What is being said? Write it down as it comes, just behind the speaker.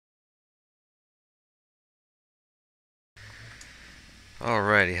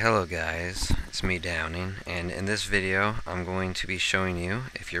Alrighty, hello guys, it's me Downing, and in this video I'm going to be showing you,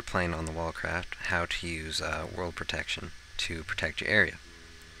 if you're playing on the WallCraft, how to use world protection to protect your area.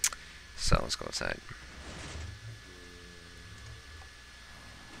 So let's go outside.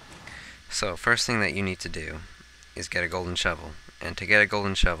 So first thing that you need to do is get a golden shovel, and to get a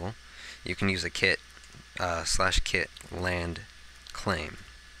golden shovel you can use a kit /kit land claim,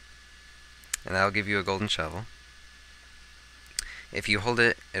 and that'll give you a golden shovel. If you hold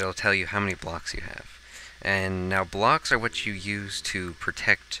it, it'll tell you how many blocks you have. And now blocks are what you use to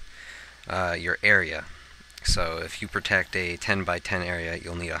protect your area. So if you protect a 10 by 10 area,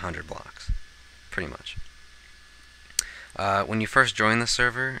 you'll need 100 blocks, pretty much. When you first join the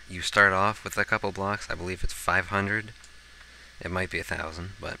server, you start off with a couple blocks. I believe it's 500. It might be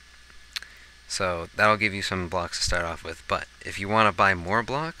 1,000, but so that'll give you some blocks to start off with. But if you want to buy more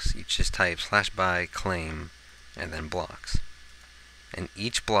blocks, you just type /buy claim and then blocks. And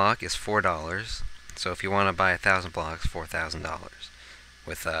each block is $4, so if you want to buy 1,000 blocks, $4,000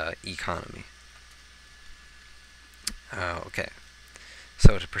 with economy. Okay,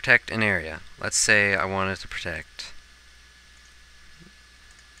 so to protect an area, let's say I wanted to protect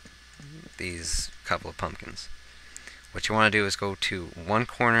these couple of pumpkins. What you want to do is go to one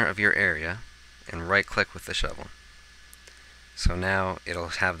corner of your area and right-click with the shovel. So now it'll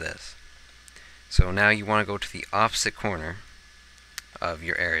have this. So now you want to go to the opposite corner of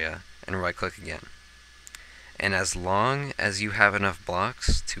your area and right click again, and as long as you have enough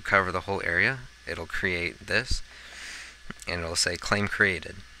blocks to cover the whole area, it'll create this and it'll say claim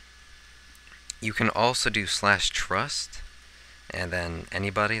created. You can also do /trust and then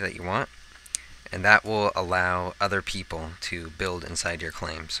anybody that you want, and that will allow other people to build inside your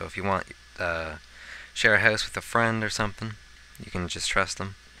claim. So if you want share a house with a friend or something, you can just trust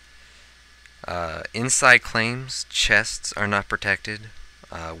them. Inside claims, chests are not protected.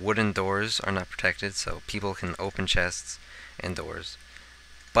 Wooden doors are not protected, so people can open chests and doors.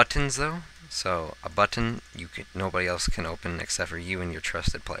 Buttons, though, so a button nobody else can open except for you and your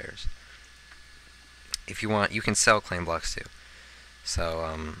trusted players. If you want, you can sell claim blocks too.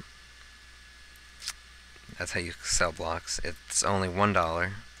 So that's how you sell blocks. It's only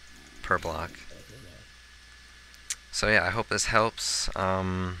 $1 per block. So yeah, I hope this helps.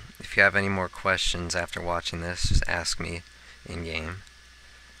 If you have any more questions after watching this, just ask me in-game,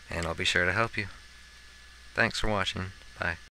 and I'll be sure to help you. Thanks for watching. Bye.